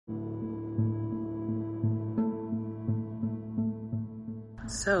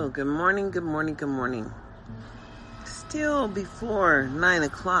So, good morning, good morning, good morning. Still before 9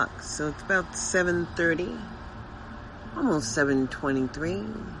 o'clock, so it's about 7:30, almost 7:23,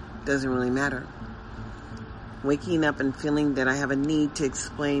 doesn't really matter. Waking up and feeling that I have a need to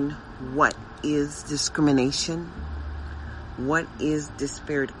explain what is discrimination, what is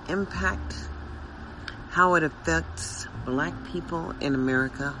disparate impact, how it affects Black people in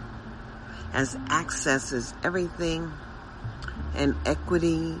America, as access is everything, and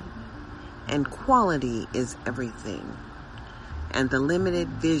equity and quality is everything. And the limited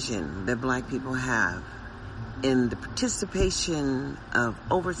vision that Black people have in the participation of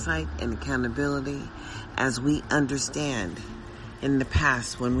oversight and accountability, as we understand in the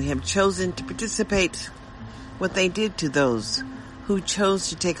past when we have chosen to participate, what they did to those who chose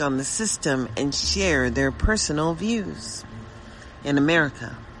to take on the system and share their personal views. In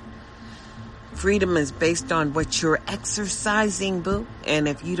America, freedom is based on what you're exercising, boo. And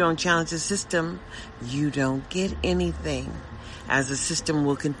if you don't challenge the system, you don't get anything. As the system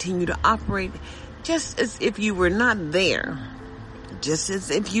will continue to operate just as if you were not there, just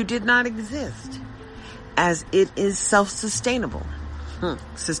as if you did not exist, as it is self-sustainable.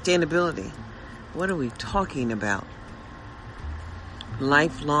 Sustainability. What are we talking about?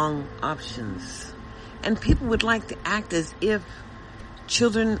 Lifelong options. And people would like to act as if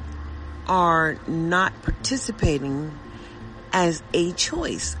children are not participating as a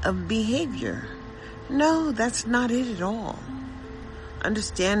choice of behavior. No, that's not it at all.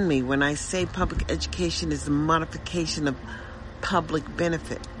 Understand me when I say public education is the modification of public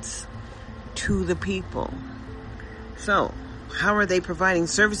benefits to the people. So, how are they providing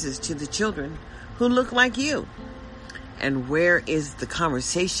services to the children who look like you? And where is the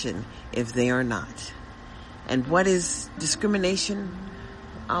conversation if they are not? And what is discrimination?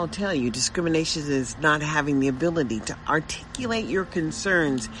 I'll tell you, discrimination is not having the ability to articulate your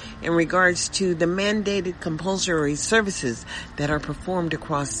concerns in regards to the mandated compulsory services that are performed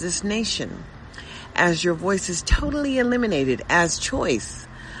across this nation, as your voice is totally eliminated as choice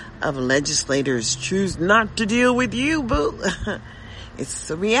of legislators choose not to deal with you, boo. It's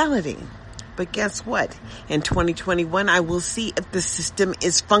the reality. But guess what? In 2021, I will see if the system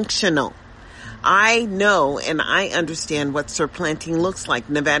is functional. I know and I understand what supplanting looks like.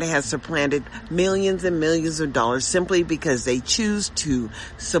 Nevada has supplanted millions and millions of dollars simply because they choose to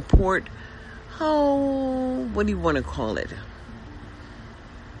support, what do you want to call it?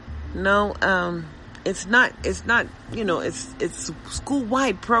 No, it's not, it's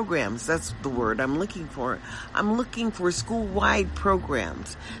school-wide programs. That's the word I'm looking for. I'm looking for school-wide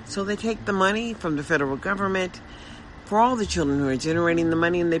programs. So they take the money from the federal government for all the children who are generating the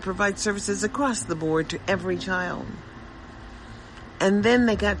money, and they provide services across the board to every child. And then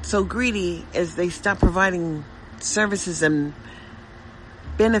they got so greedy as they stopped providing services and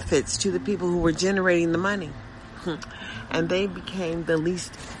benefits to the people who were generating the money. And they became the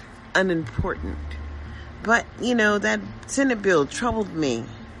least unimportant. But, that Senate bill troubled me,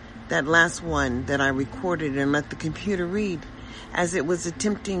 that last one that I recorded and let the computer read, as it was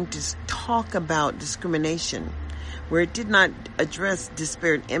attempting to talk about discrimination, where it did not address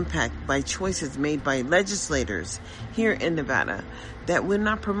disparate impact by choices made by legislators here in Nevada that would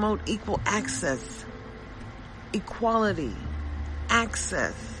not promote equal access, equality,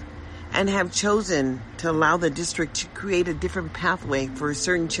 access, and have chosen to allow the district to create a different pathway for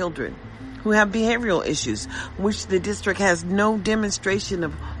certain children who have behavioral issues, which the district has no demonstration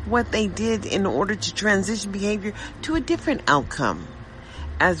of what they did in order to transition behavior to a different outcome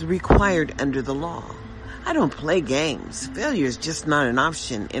as required under the law. I don't play games. Failure is just not an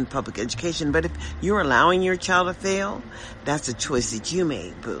option in public education. But if you're allowing your child to fail, that's a choice that you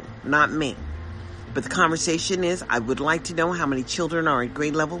made, boo, not me. But the conversation is, I would like to know how many children are at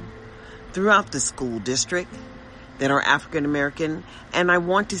grade level throughout the school district that are African American. And I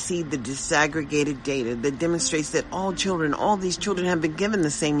want to see the disaggregated data that demonstrates that all these children have been given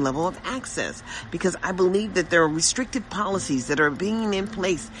the same level of access. Because I believe that there are restrictive policies that are being in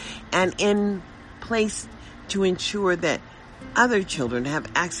place to ensure that other children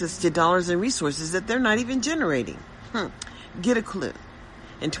have access to dollars and resources that they're not even generating. Get a clue.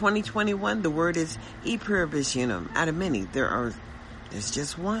 In 2021, the word is e pluribus unum. Out of many, there's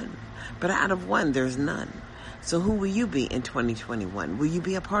just one. But out of one, there's none. So who will you be in 2021? Will you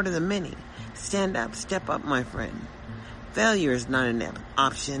be a part of the many? Stand up, step up, my friend. Failure is not an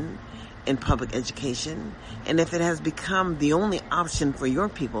option in public education. And if it has become the only option for your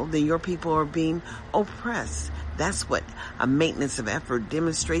people, then your people are being oppressed. That's what a maintenance of effort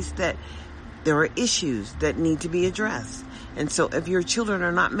demonstrates, that there are issues that need to be addressed. And so if your children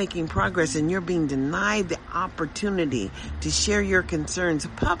are not making progress and you're being denied the opportunity to share your concerns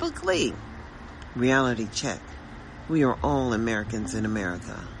publicly, reality check. We are all Americans in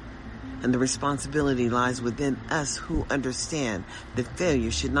America. And the responsibility lies within us who understand that failure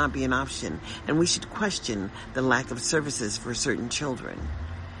should not be an option, and we should question the lack of services for certain children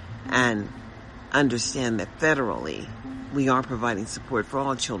and understand that federally we are providing support for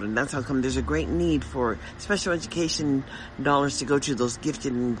all children. That's how come there's a great need for special education dollars to go to those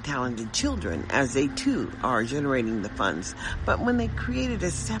gifted and talented children, as they too are generating the funds. But when they created a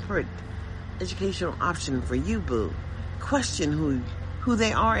separate educational option for you, boo, question who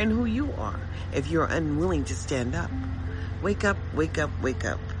they are and who you are if you're unwilling to stand up. Wake up, wake up, wake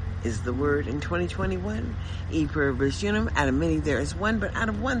up is the word in 2021. E pluribus unum, out of many there is one, but out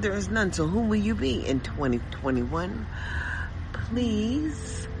of one there is none. So who will you be in 2021?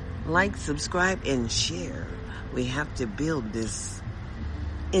 Please like, subscribe, and share. We have to build this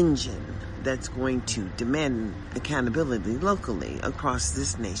engine that's going to demand accountability locally across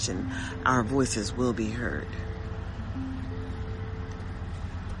this nation. Our voices will be heard.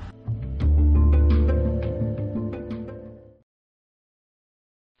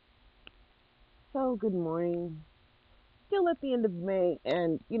 So, good morning. Still at the end of May,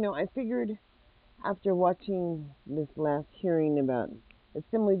 and I figured after watching this last hearing about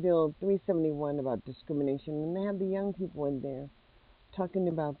Assembly Bill 371 about discrimination, and they had the young people in there talking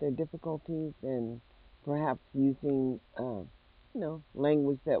about their difficulties and perhaps using,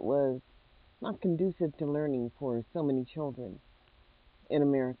 language that was not conducive to learning for so many children in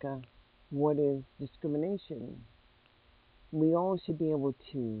America. What is discrimination? We all should be able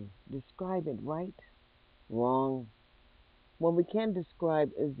to describe it, right? Wrong. What we can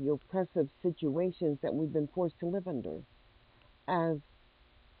describe is the oppressive situations that we've been forced to live under as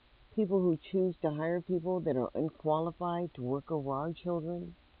people who choose to hire people that are unqualified to work over our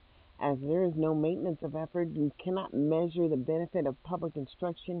children. As there is no maintenance of effort, you cannot measure the benefit of public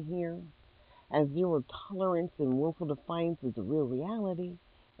instruction here. As zero tolerance and willful defiance is a real reality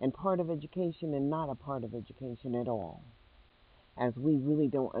and part of education and not a part of education at all. As we really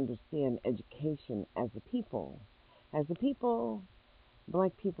don't understand education as a people. As a people,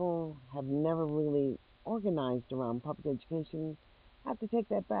 black people have never really organized around public education. I have to take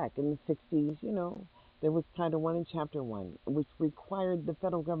that back. In the 60s, there was Title I and Chapter 1, which required the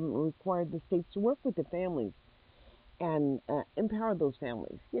federal government, required the states to work with the families and empower those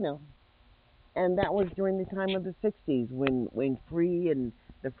families, And that was during the time of the 60s when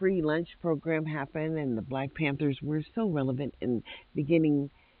the free lunch program happened and the Black Panthers were so relevant in beginning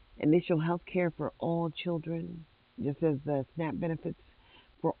initial health care for all children, just as the SNAP benefits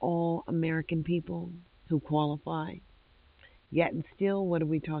for all American people who qualify. Yet and still, what are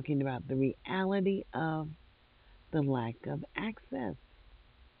we talking about? The reality of the lack of access.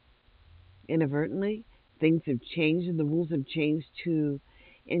 Inadvertently, things have changed and the rules have changed to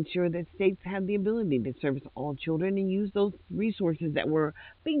ensure that states have the ability to service all children and use those resources that were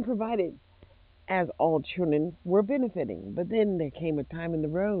being provided as all children were benefiting. But then there came a time in the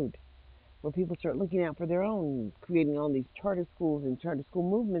road where people start looking out for their own, creating all these charter schools, and charter school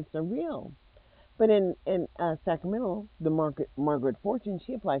movements are real. But in Sacramento, the Margaret Fortune,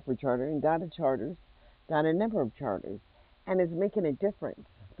 she applied for charter and got a number of charters, and is making a difference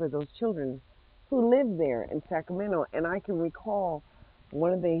for those children who live there in Sacramento. And I can recall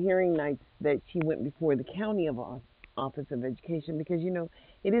one of the hearing nights that she went before the county Office of Education, because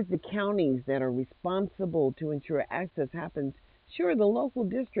it is the counties that are responsible to ensure access happens. Sure, the local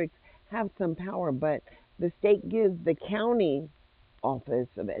districts have some power, but the state gives the county Office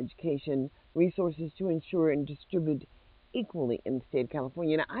of Education resources to ensure and distribute equally in the state of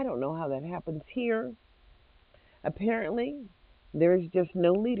California. Now, I don't know how that happens here. Apparently, there's just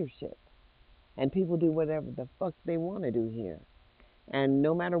no leadership, and people do whatever the fuck they want to do here. And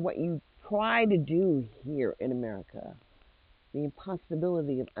no matter what you try to do here in America, the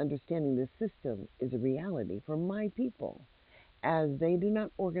impossibility of understanding the system is a reality for my people, as they do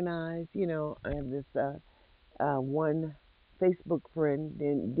not organize. I have this one Facebook friend,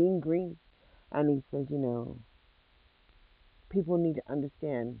 Dean Green, and he says, people need to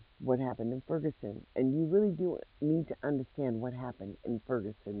understand what happened in Ferguson, and you really do need to understand what happened in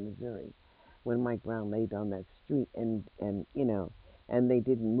Ferguson, Missouri, when Mike Brown laid on that street, and they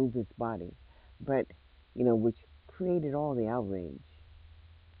didn't move his body, but which created all the outrage,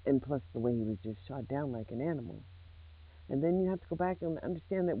 and plus the way he was just shot down like an animal. And then you have to go back and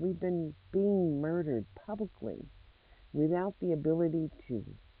understand that we've been being murdered publicly without the ability to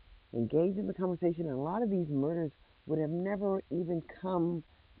engage in the conversation. And a lot of these murders would have never even come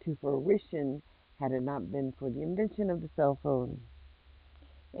to fruition Had it not been for the invention of the cell phone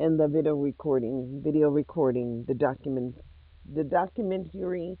and the video recording, the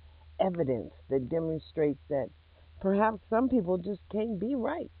documentary evidence that demonstrates that perhaps some people just can't be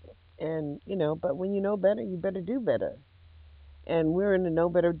right. And, but when you know better, you better do better. And we're in a know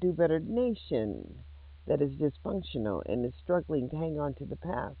better, do better nation that is dysfunctional and is struggling to hang on to the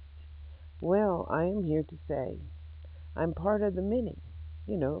past. Well, I am here to say I'm part of the many,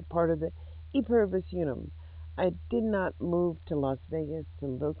 part of the E Pluribus Unum. I did not move to Las Vegas to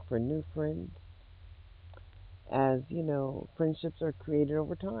look for new friends, as friendships are created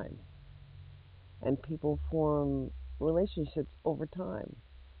over time, and people form relationships over time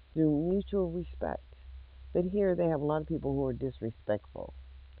through mutual respect. But here they have a lot of people who are disrespectful,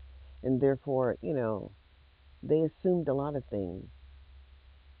 and therefore, they assumed a lot of things.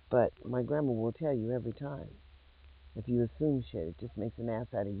 But my grandma will tell you every time, if you assume shit, it just makes an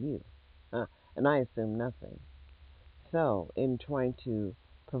ass out of you. And I assume nothing. So, in trying to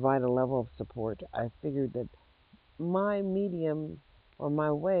provide a level of support, I figured that my medium or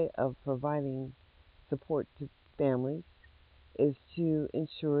my way of providing support to families is to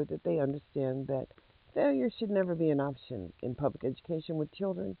ensure that they understand that failure should never be an option in public education with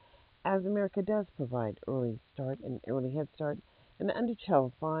children, as America does provide early start and early head start and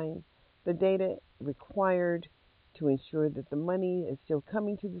underchild fine. The data required to ensure that the money is still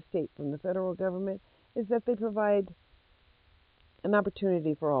coming to the state from the federal government is that they provide an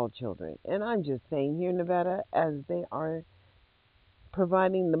opportunity for all children. And I'm just saying here in Nevada, as they are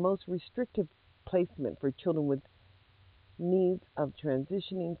providing the most restrictive placement for children with needs of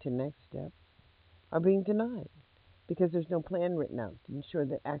transitioning to next steps are being denied because there's no plan written out to ensure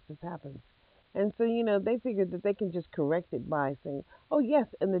that access happens. And so, they figured that they can just correct it by saying, oh,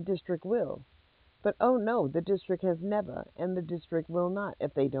 yes, and the district will. But, oh, no, the district has never, and the district will not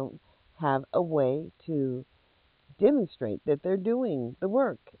if they don't have a way to demonstrate that they're doing the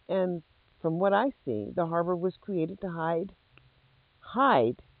work. And from what I see, the harbor was created to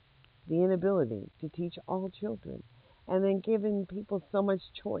hide the inability to teach all children, and then giving people so much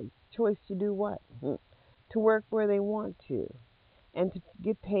choice to do what? To work where they want to, and to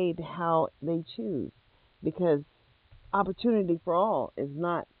get paid how they choose, because opportunity for all is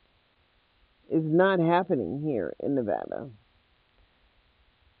not happening here in Nevada.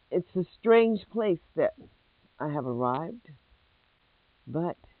 It's a strange place that I have arrived,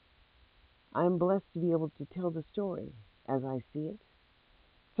 but I'm blessed to be able to tell the story as I see it.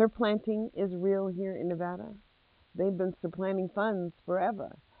 Surplanting is real here in Nevada. They've been supplanting funds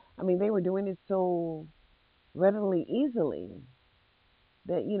forever. I mean, they were doing it so readily, easily,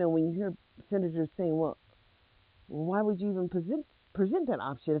 that, when you hear senators saying, well, why would you even present that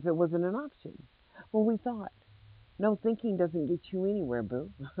option if it wasn't an option? Well, we thought. No, thinking doesn't get you anywhere, boo.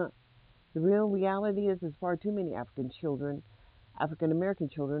 The real reality is there's far too many African American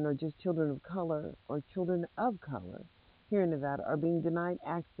children, or just children of color, or children of color here in Nevada are being denied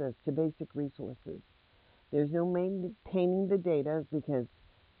access to basic resources. There's no maintaining the data because,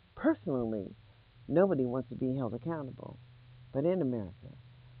 personally, nobody wants to be held accountable. But in America,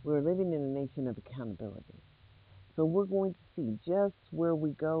 we're living in a nation of accountability. So we're going to see just where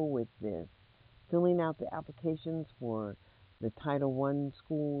we go with this. Filling out the applications for the Title I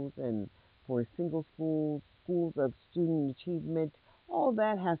schools and for single schools of student achievement, all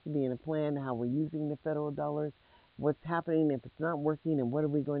that has to be in a plan, how we're using the federal dollars, what's happening if it's not working, and what are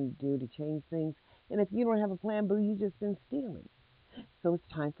we going to do to change things. And if you don't have a plan, boo, you've just been stealing. So it's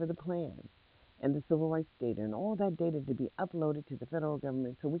time for the plan and the civil rights data and all that data to be uploaded to the federal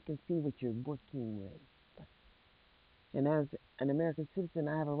government so we can see what you're working with. And as an American citizen,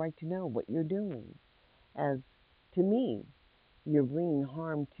 I have a right to know what you're doing. As to me, you're bringing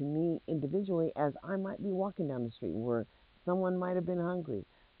harm to me individually, as I might be walking down the street where someone might have been hungry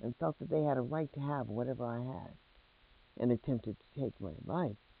and felt that they had a right to have whatever I had and attempted to take my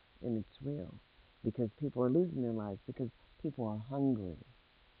life. And it's real because people are losing their lives because people are hungry.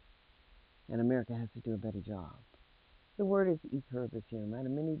 And America has to do a better job. The word is E Pluribus Unum. Out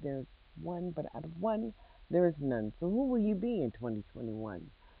of many, there's one, but out of one, there is none. So who will you be in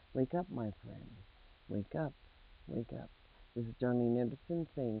 2021? Wake up, my friend. Wake up. Wake up. This is Darlene Anderson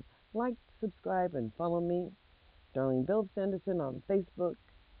saying, like, subscribe, and follow me. Darlene Bilbs Anderson on Facebook.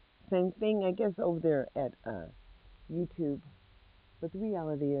 Same thing, I guess, over there at YouTube. But the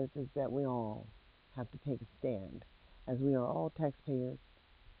reality is that we all have to take a stand, as we are all taxpayers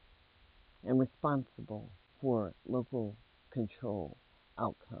and responsible for local control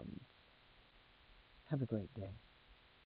outcomes. Have a great day.